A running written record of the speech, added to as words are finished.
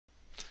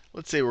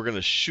let's say we're going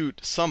to shoot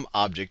some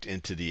object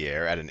into the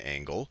air at an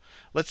angle.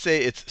 Let's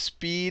say its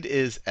speed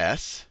is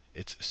s.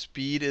 Its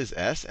speed is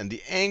s, and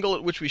the angle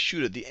at which we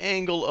shoot it, the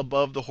angle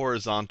above the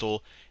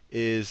horizontal,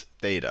 is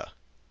theta.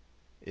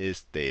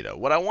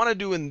 What I want to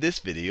do in this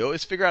video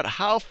is figure out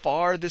how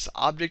far this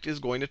object is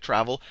going to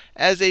travel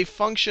as a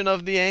function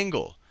of the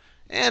angle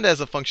and as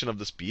a function of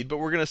the speed. But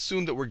we're going to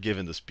assume that we're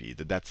given the speed,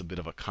 that that's a bit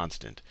of a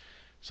constant.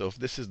 So if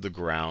this is the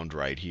ground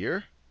right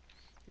here,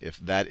 if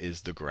that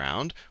is the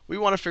ground, we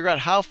want to figure out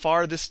how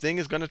far this thing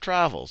is going to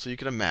travel. So you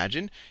can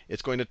imagine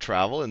it's going to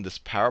travel in this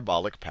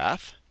parabolic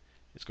path.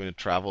 It's going to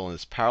travel in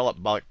this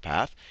parabolic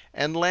path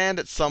and land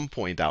at some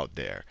point out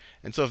there.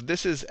 And so if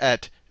this is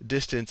at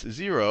distance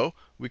 0,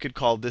 we could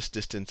call this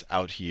distance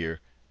out here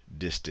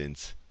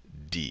distance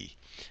d.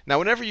 Now,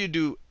 whenever you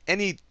do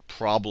any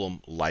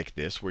problem like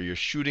this, where you're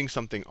shooting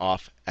something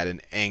off at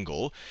an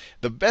angle,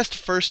 the best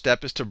first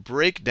step is to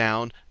break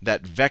down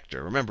that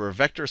vector. Remember, a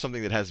vector is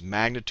something that has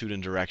magnitude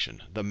and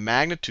direction. The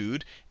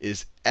magnitude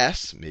is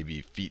s,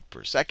 maybe feet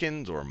per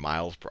second or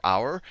miles per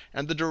hour,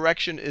 and the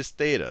direction is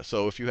theta.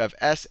 So if you have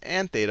s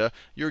and theta,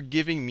 you're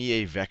giving me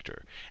a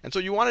vector. And so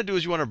what you want to do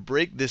is you want to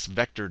break this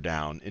vector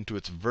down into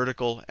its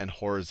vertical and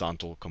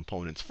horizontal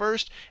components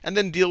first, and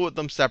then deal with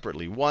them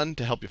separately. One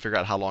to help you figure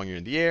out how long you're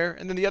in the air,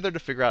 and then the other to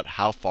figure out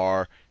how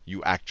far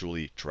you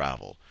actually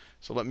travel.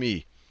 So let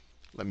me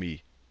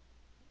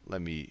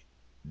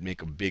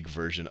make a big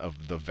version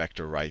of the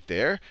vector right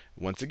there.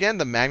 Once again,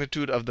 the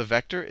magnitude of the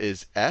vector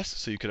is s.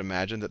 So you can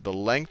imagine that the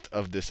length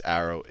of this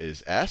arrow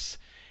is s.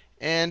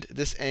 And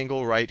this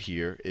angle right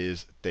here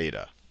is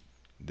theta.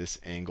 This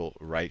angle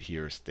right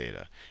here is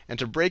theta. And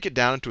to break it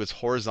down into its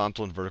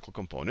horizontal and vertical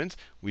components,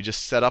 we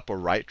just set up a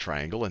right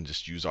triangle and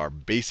just use our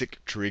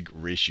basic trig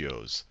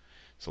ratios.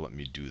 So let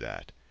me do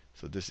that.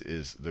 So this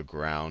is the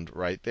ground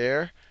right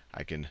there.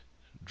 I can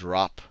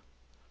drop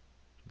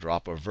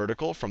a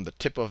vertical from the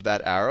tip of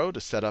that arrow to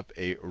set up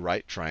a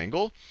right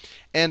triangle.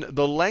 And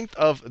the length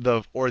of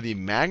the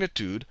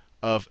magnitude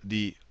of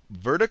the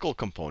vertical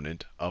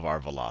component of our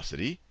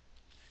velocity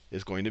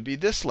is going to be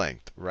this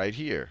length right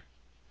here.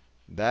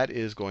 That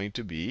is going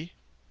to be,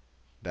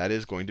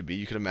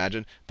 you can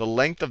imagine, the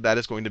length of that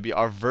is going to be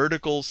our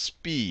vertical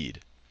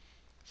speed.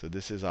 So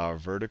this is our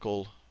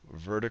vertical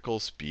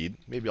speed.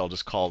 Maybe I'll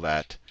just call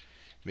that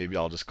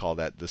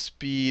the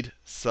speed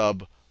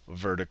sub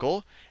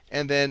vertical.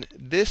 And then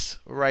this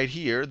right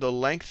here, the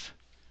length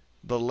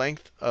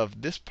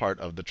of this part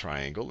of the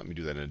triangle, let me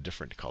do that in a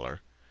different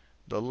color.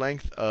 The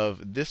length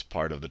of this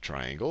part of the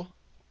triangle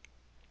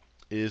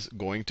is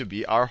going to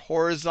be our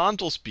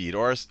horizontal speed,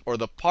 or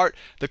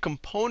the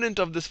component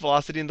of this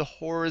velocity in the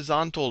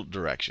horizontal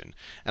direction.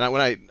 And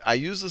when I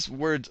use this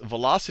word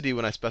velocity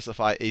when I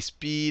specify a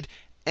speed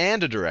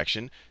and a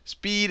direction,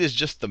 speed is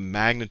just the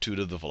magnitude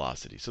of the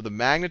velocity. So the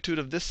magnitude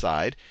of this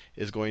side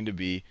is going to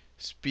be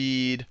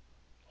speed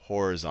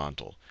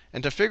horizontal.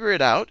 And to figure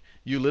it out,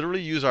 you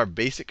literally use our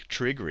basic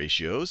trig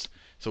ratios.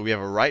 So we have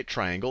a right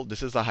triangle.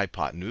 This is the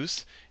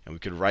hypotenuse. And we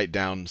could write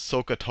down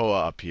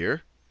SOHCAHTOA up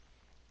here.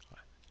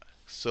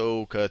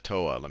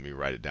 SOHCAHTOA. Let me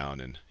write it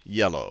down in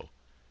yellow.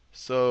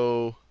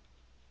 SOHCAHTOA.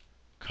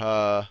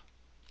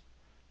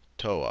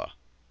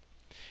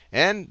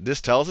 And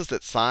this tells us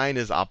that sine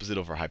is opposite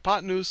over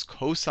hypotenuse,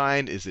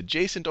 cosine is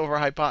adjacent over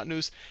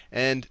hypotenuse,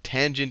 and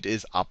tangent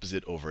is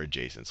opposite over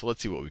adjacent. So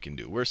let's see what we can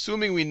do. We're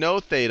assuming we know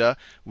theta,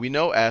 we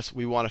know s.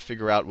 We want to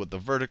figure out what the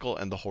vertical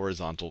and the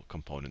horizontal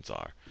components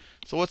are.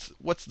 So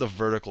what's the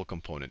vertical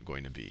component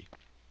going to be?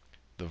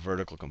 The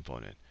vertical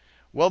component.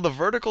 Well, the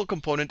vertical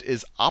component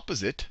is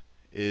opposite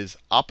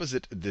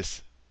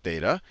this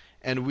theta,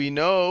 and we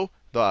know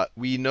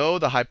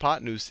the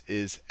hypotenuse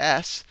is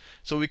s.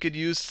 So we could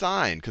use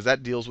sine, because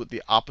that deals with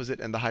the opposite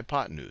and the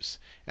hypotenuse.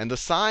 And the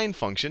sine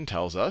function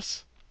tells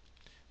us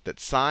that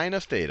sine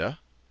of theta,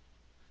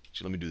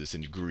 actually let me do this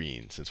in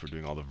green, since we're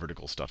doing all the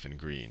vertical stuff in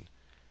green.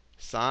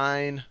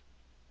 Sine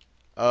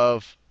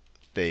of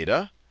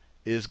theta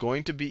is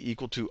going to be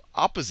equal to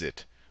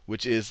opposite,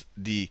 which is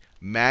the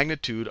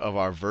magnitude of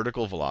our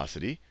vertical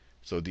velocity.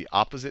 So the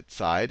opposite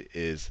side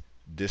is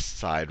this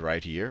side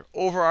right here,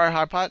 over our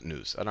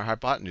hypotenuse. And our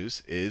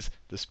hypotenuse is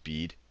the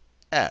speed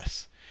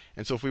s.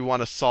 And so if we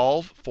want to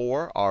solve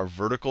for our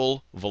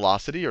vertical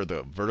velocity, or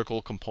the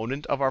vertical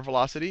component of our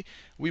velocity,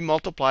 we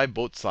multiply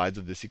both sides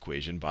of this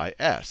equation by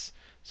s.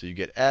 So you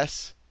get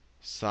s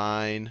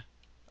sine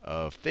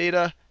of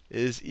theta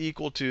is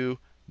equal to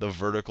the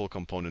vertical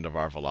component of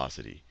our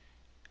velocity,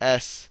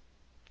 s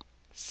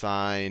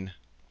sine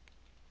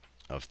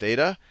of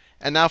theta.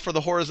 And now for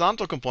the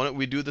horizontal component,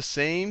 we do the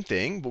same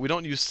thing, but we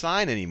don't use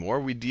sine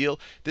anymore.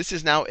 This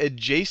is now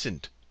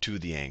adjacent to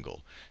the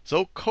angle.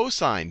 So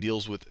cosine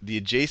deals with the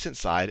adjacent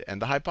side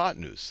and the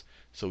hypotenuse.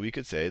 So we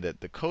could say that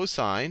the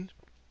cosine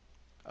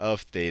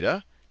of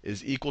theta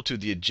is equal to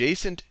the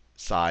adjacent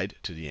side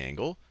to the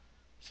angle.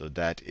 So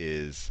that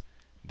is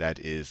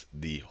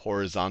the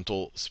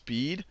horizontal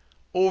speed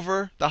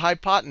over the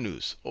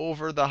hypotenuse.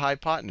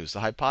 The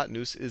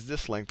hypotenuse is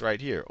this length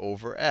right here,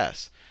 over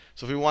s.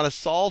 So if we want to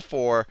solve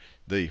for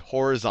the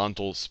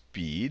horizontal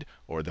speed,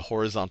 or the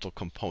horizontal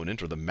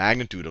component, or the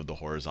magnitude of the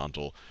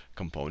horizontal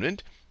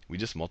component, we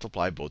just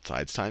multiply both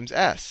sides times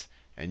s.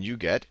 And you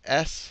get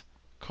s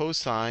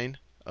cosine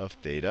of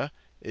theta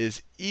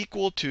is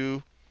equal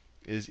to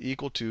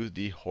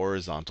the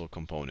horizontal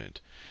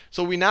component.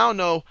 So we now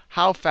know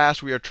how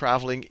fast we are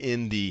traveling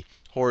in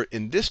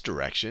this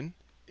direction,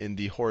 in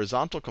the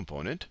horizontal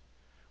component.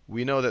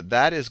 We know that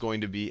that is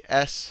going to be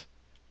s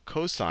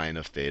cosine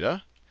of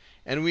theta.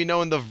 And we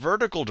know in the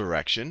vertical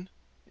direction,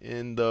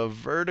 let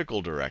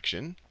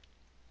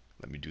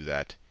me do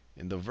that.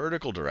 In the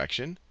vertical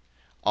direction,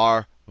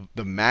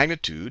 the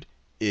magnitude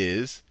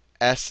is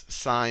s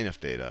sine of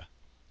theta.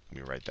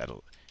 Let me write that.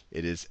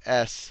 It is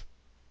s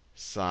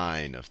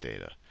sine of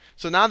theta.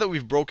 So now that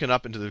we've broken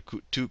up into the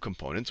two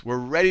components, we're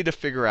ready to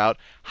figure out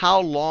how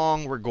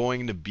long we're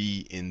going to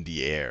be in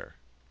the air.